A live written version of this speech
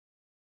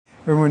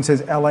everyone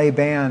says LA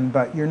band,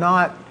 but you're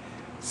not.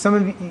 Some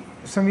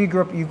of you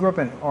grew up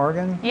in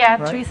Oregon. Yeah,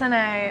 right? Teresa and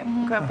I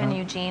grew up in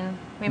Eugene.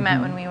 We met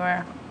when we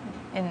were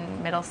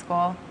in middle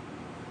school.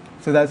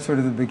 So that's sort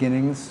of the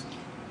beginnings.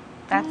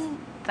 That's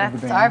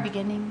our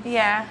beginning.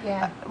 Yeah.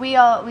 Yeah.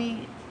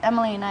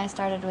 Emily and I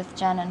started with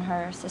Jen and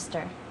her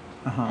sister,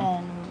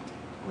 and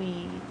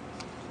we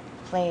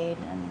played.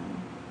 And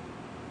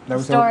That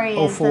was the story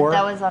is 04?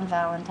 that was on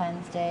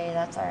Valentine's Day.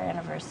 That's our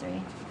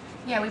anniversary.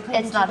 Yeah, we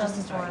played. It's not just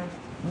a story.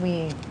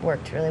 We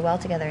worked really well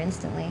together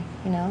instantly.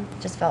 You know,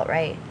 just felt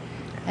right,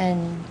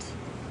 and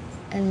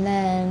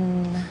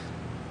then.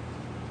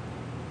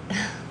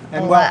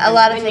 And a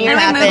lot of things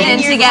happened. And we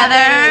moved in together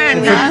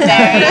and got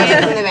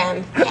married. in the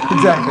band.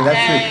 Exactly,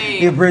 that's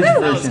the abridged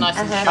version. That was nice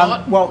and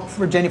short. Well,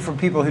 for Jenny, for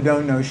people who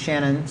don't know,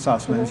 Shannon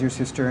Sussman is your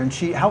sister, and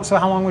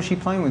how long was she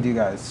playing with you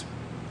guys?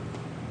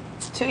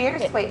 2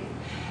 years? Wait.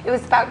 It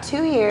was about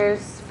 2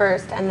 years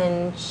first, and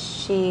then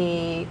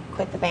she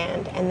quit the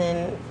band, and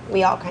then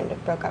we all kind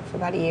of broke up for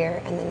about a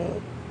year, and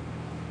then.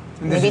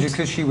 And this is just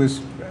because she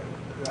was.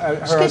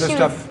 Her other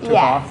stuff took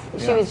off.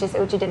 She was just,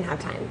 she didn't have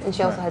time, and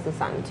she also has a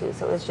son too.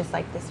 So it was just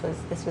like this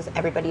was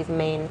everybody's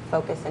main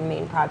focus and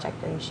main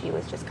project, and she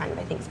was just kind of,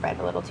 I think, spread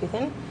a little too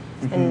thin,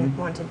 and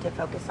wanted to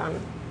focus on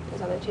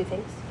those other two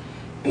things.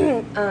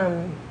 Then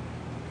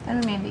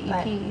we made the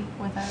EP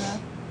with her.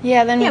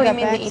 Yeah, then we made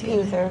back the EP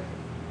with her,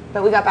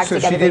 but we got back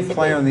together. So she did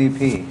play on the EP.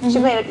 She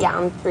played it,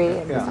 on 3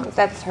 of the songs.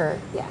 That's her,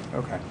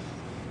 Okay.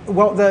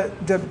 Well, the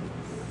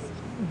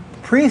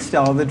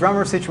pre-Stella, the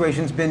drummer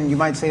situation's been, you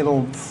might say, a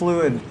little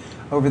fluid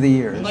over the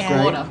years, Like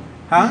right? water.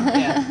 Huh?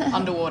 Yeah,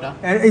 underwater.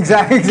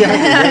 Exactly. There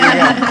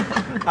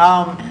you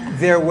go.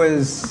 There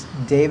was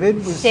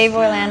David. Dave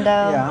Orlando.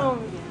 Yeah.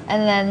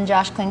 And then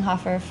Josh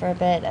Klinghoffer for a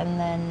bit, and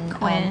then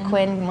Quinn.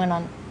 Quinn went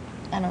on.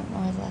 I don't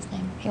know his last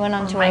name. He went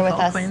on tour Michael with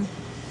us. Quinn.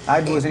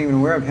 I wasn't even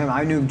aware of him.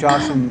 I knew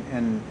Josh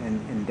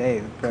and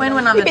Dave. But Quinn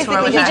went on the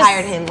tour with We us. just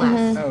hired him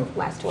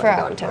last tour For to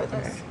go on tour with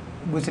October. us.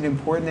 Was it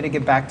important that it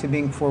get back to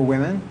being for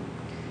women?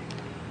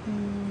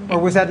 Or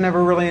was that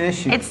never really an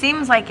issue? It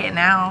seems like it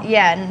now.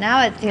 Yeah,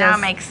 now it feels. Now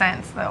it makes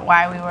sense that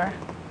why we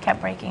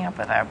kept breaking up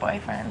with our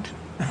boyfriend.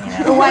 You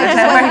know?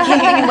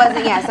 It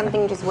wasn't,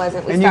 something just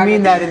wasn't. And you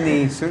mean that in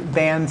the sort of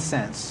band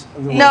sense?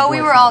 Of the No, word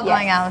we were boyfriend? all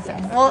going out with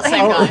him. Well,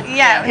 Same guy.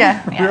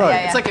 Yeah. Really?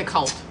 It's like a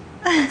cult.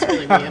 It's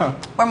really weird.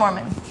 We're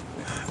Mormon.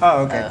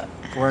 Oh, okay.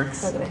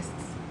 Works. Polygamists.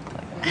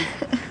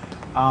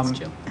 Well,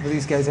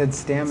 these guys had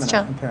stamina,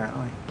 chill.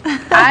 apparently.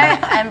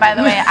 And by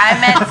the way,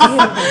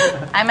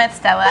 I met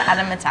Stella at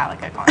a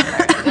Metallica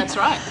concert. That's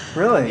right.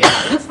 Really?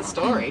 Yeah, that's the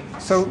story.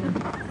 So,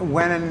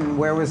 when and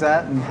where was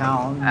that, and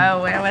how?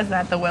 Oh, where was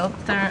that? The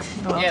Wiltern?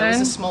 Yeah, it was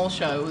a small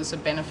show. It was a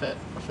benefit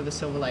for the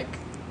Silver Lake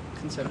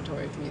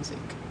Conservatory of Music.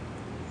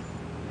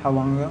 How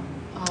long ago?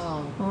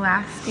 Oh,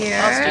 Last year.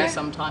 last year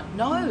sometime.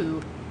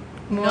 No.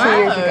 More? 2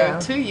 years ago.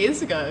 2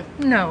 years ago.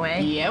 No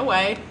way. Yeah,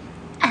 way.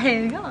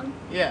 Hang on.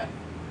 Yeah.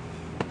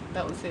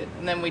 That was it.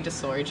 And then we just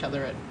saw each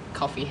other at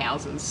coffee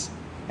houses.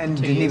 And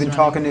 2 didn't years even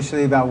talk running.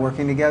 initially about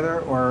working together,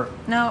 or?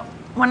 No,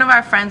 one of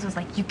our friends was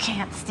like, "You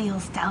can't steal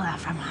Stella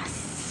from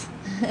us."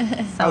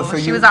 So, so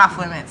she you- was off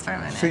limits for a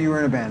minute. So you were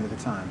in a band at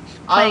the time.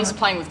 I was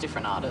playing with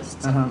different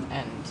artists Uh-huh.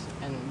 and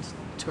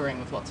touring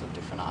with lots of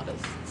different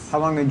artists. How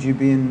long had you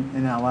been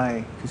in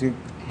LA? Because you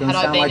don't Had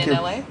I sound been like in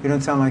you're. LA? You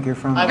don't sound like you're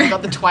from. I haven't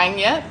got the twang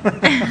yet.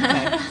 Okay.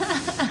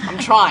 I'm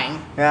trying.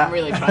 Yeah. I'm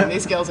really trying.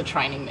 These girls are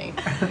training me.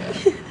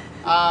 Yeah.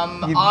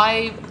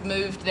 I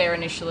moved there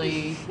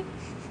initially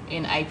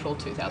in April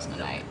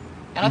 2008.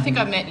 And I think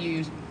I met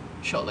you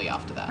shortly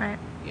after that. Right.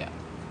 Yeah.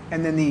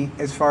 And then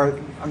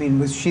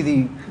was she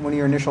one of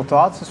your initial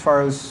thoughts as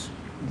far as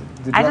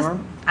the drummer?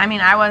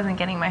 I wasn't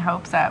getting my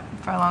hopes up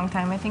for a long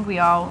time. I think we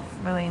all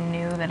really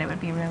knew that it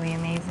would be really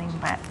amazing,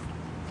 but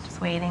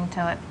just waiting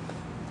till it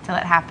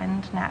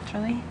happened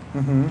naturally.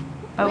 Mm-hmm.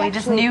 But we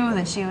just knew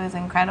that she was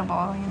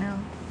incredible, you know.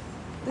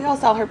 We all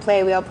saw her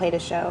play. We all played a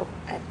show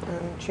at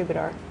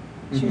Troubadour.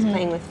 She was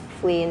playing with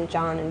Flea and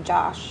John and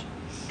Josh,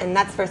 and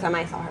that's the first time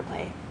I saw her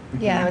play.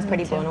 Yeah, and I was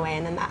pretty me too. blown away.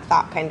 And then that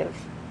thought kind of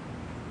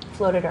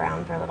floated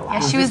around for a little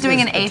while. Yeah, she was doing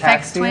an this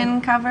Aphex Ataxia?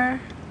 Twin cover.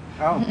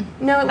 Oh.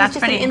 No, it was That's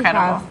just pretty an improv.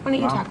 incredible. Why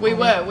don't you talk? We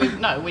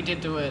about it? we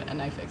did do an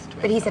Aphex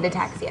Twin. But he said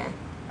ataxia.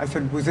 I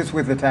said, was this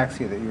with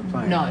Ataxia that you were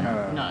playing? No,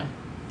 Oh. no.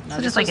 So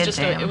this just like was a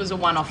jam. it was a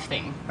one-off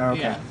thing. Oh,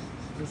 okay. Yeah,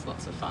 it was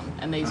lots of fun.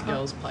 And these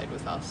girls played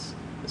with us,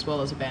 as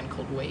well as a band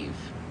called Weave,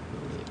 who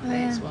were really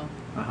great as well.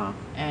 Uh-huh.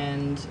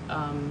 And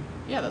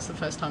that's the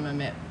first time I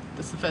met.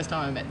 That's the first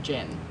time I met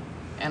Jen,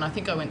 and I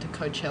think I went to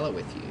Coachella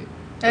with you.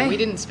 But we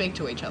didn't speak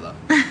to each other.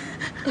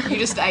 You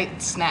just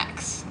ate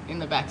snacks in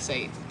the back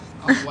seat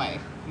on the way.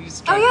 You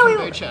just drank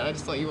kombucha. I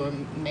just thought you were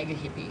a mega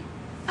hippie.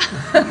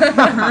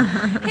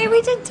 Hey,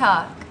 we did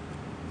talk.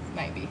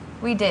 Maybe.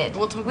 We did.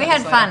 We'll talk we about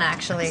had this fun, later.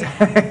 actually.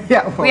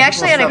 Yeah. Well, We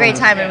actually we'll had a great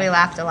settle time Yeah. and we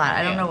laughed a lot.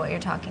 I don't Yeah. know what you're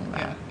talking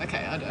about. Yeah. Okay.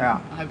 I don't. Yeah.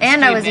 I have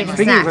And I skewed was eating memory.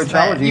 Speaking of snacks,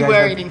 Coachella, but- do You guys were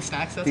have, eating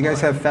snacks. That's do you guys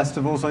all have right.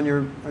 festivals on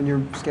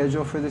your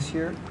schedule for this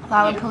year?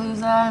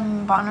 Lollapalooza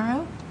and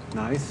Bonnaroo.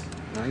 Nice.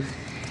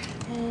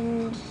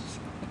 And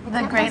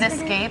The Great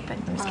Escape.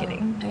 I'm just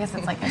kidding. I guess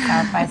it's like a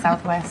South by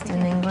Southwest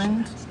in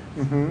England.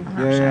 I'm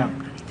not Yeah, sure. yeah.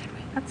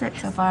 That's it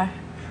so far.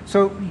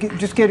 So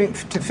just getting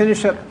to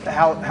finish up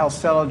how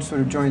Stella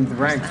sort of joined the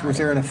ranks. Was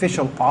there an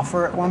official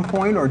offer at one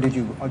point, or did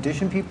you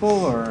audition people,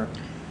 or?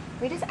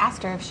 We just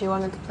asked her if she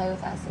wanted to play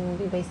with us, and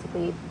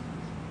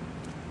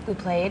we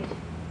played.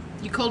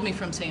 You called me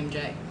from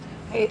CMJ.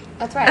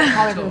 That's right. I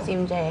called her from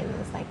CMJ, and it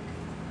was like,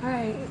 all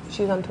right.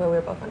 She was on tour. We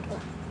were both on tour.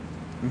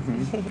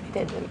 I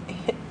did.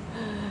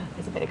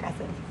 It's a bit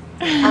aggressive.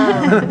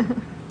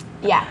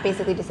 Yeah,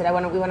 basically just said,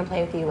 we want to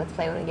play with you. Let's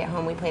play when we get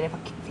home. We played a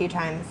few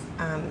times.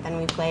 Then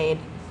we played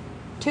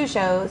 2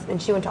 shows. Then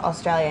she went to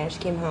Australia, and she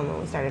came home, and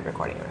we started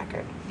recording a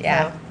record.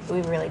 Yeah. So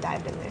we really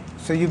dived in there.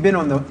 So you've been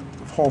on the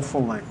whole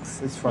full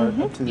length as far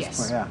up to this Yes.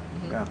 point, yeah.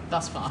 Yeah.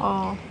 Thus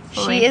far.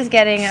 She is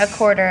getting a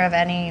quarter of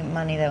any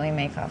money that we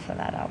make off of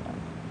that album.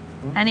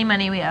 Any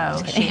money we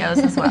owe, she owes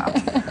as well.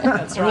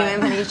 That's right.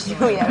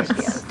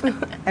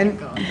 And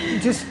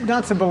just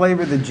not to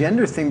belabor the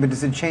gender thing, but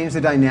does it change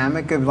the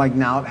dynamic of like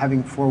now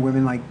having 4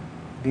 women like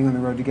being on the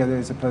road together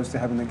as opposed to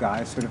having the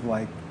guys sort of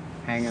like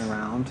hanging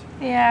around?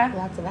 Yeah.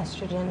 Lots of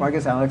estrogen. Well, I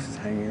guess Alex is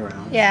hanging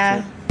around.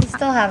 Yeah, So- we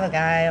still have a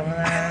guy over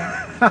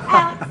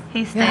there.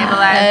 He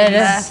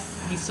stabilizes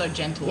us. He's so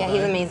gentle. Yeah, though.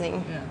 he's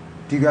amazing. Yeah.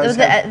 do you guys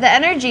have, The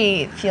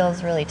energy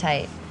feels really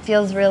tight.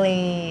 Feels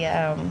really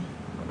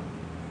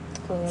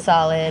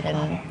solid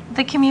and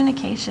The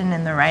communication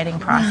in the writing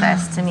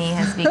process to me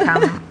has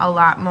become a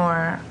lot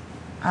more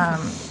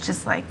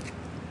just like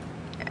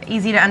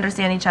easy to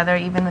understand each other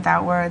even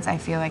without words. I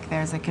feel like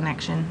there's a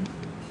connection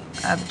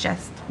of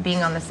just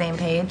being on the same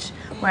page,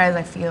 whereas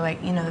I feel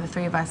like, you know, the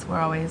 3 of us were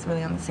always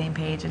really on the same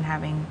page, and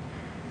having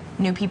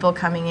new people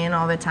coming in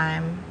all the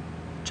time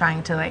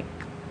trying to like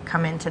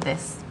come into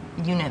this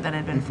unit that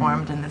had been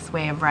formed in this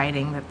way of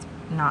writing that's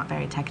not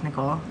very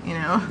technical, you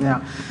know.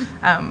 yeah.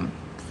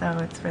 So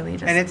it's really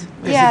just And has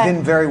Yeah. it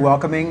been very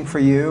welcoming for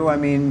you? I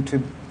mean,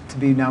 to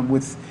be now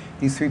with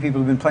these 3 people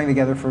who've been playing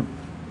together for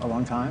a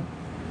long time?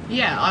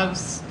 Yeah, I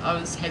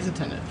was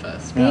hesitant at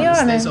first Be because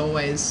honest.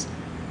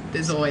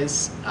 there's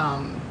always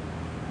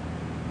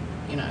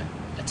you know,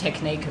 a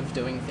technique of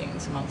doing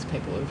things amongst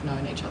people who've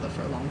known each other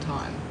for a long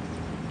time,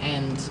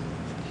 and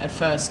at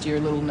first you're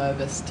a little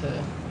nervous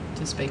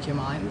to speak your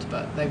mind,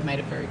 but they've made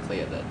it very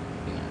clear that,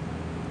 you know,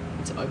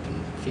 it's an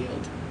open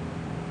field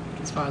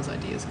as far as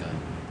ideas go.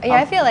 yeah,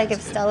 I feel like if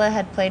That's good. Stella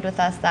had played with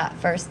us that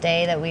first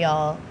day that we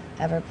all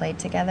ever played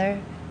together,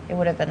 it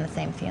would have been the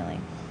same feeling,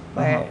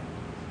 where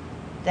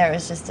there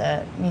was just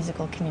a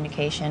musical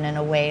communication and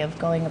a way of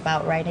going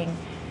about writing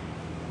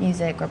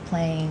music or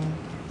playing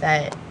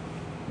that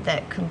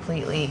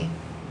completely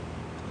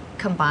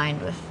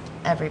combined with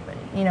everybody,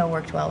 you know,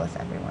 worked well with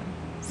everyone.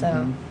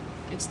 So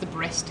It's the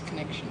breast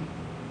connection,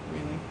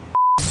 really.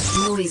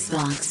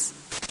 Noisevox.